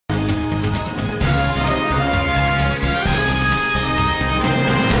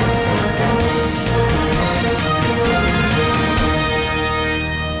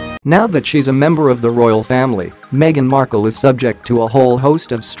Now that she's a member of the royal family, Meghan Markle is subject to a whole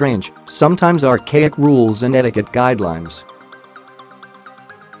host of strange, sometimes archaic rules and etiquette guidelines.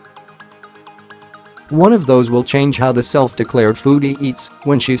 One of those will change how the self-declared foodie eats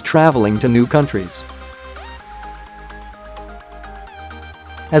when she's traveling to new countries.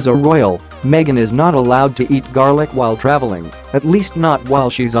 As a royal, Meghan is not allowed to eat garlic while traveling, at least not while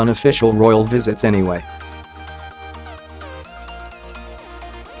she's on official royal visits anyway.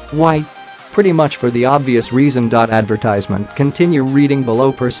 Why? Pretty much for the obvious reason.Advertisement. Continue reading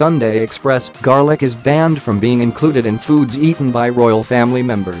below. Per Sunday Express, garlic is banned from being included in foods eaten by royal family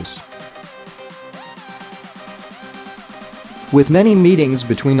members. With many meetings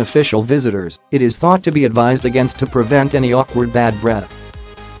between official visitors, it is thought to be advised against to prevent any awkward bad breath.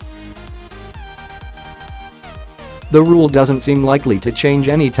 The rule doesn't seem likely to change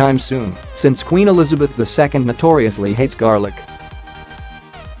anytime soon, since Queen Elizabeth II notoriously hates garlic.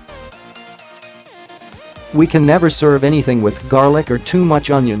 "We can never serve anything with garlic or too much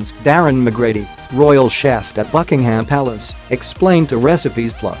onions," Darren McGrady, royal chef at Buckingham Palace, explained to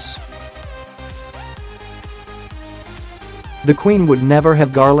RecipesPlus. The Queen would never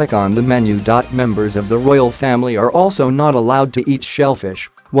have garlic on the menu. Members of the royal family are also not allowed to eat shellfish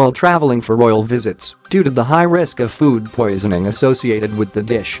while traveling for royal visits due to the high risk of food poisoning associated with the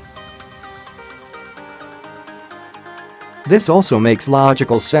dish. This also makes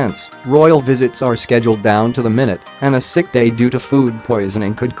logical sense. Royal visits are scheduled down to the minute, and a sick day due to food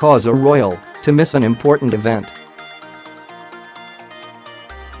poisoning could cause a royal to miss an important event.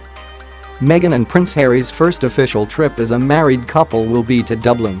 Meghan and Prince Harry's first official trip as a married couple will be to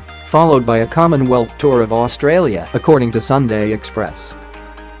Dublin, followed by a Commonwealth tour of Australia, according to Sunday Express.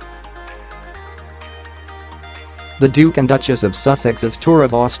 The Duke and Duchess of Sussex's tour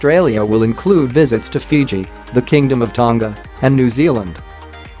of Australia will include visits to Fiji, the Kingdom of Tonga, and New Zealand.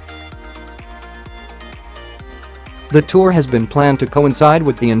 The tour has been planned to coincide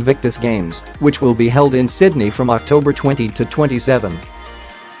with the Invictus Games, which will be held in Sydney from October 20 to 27.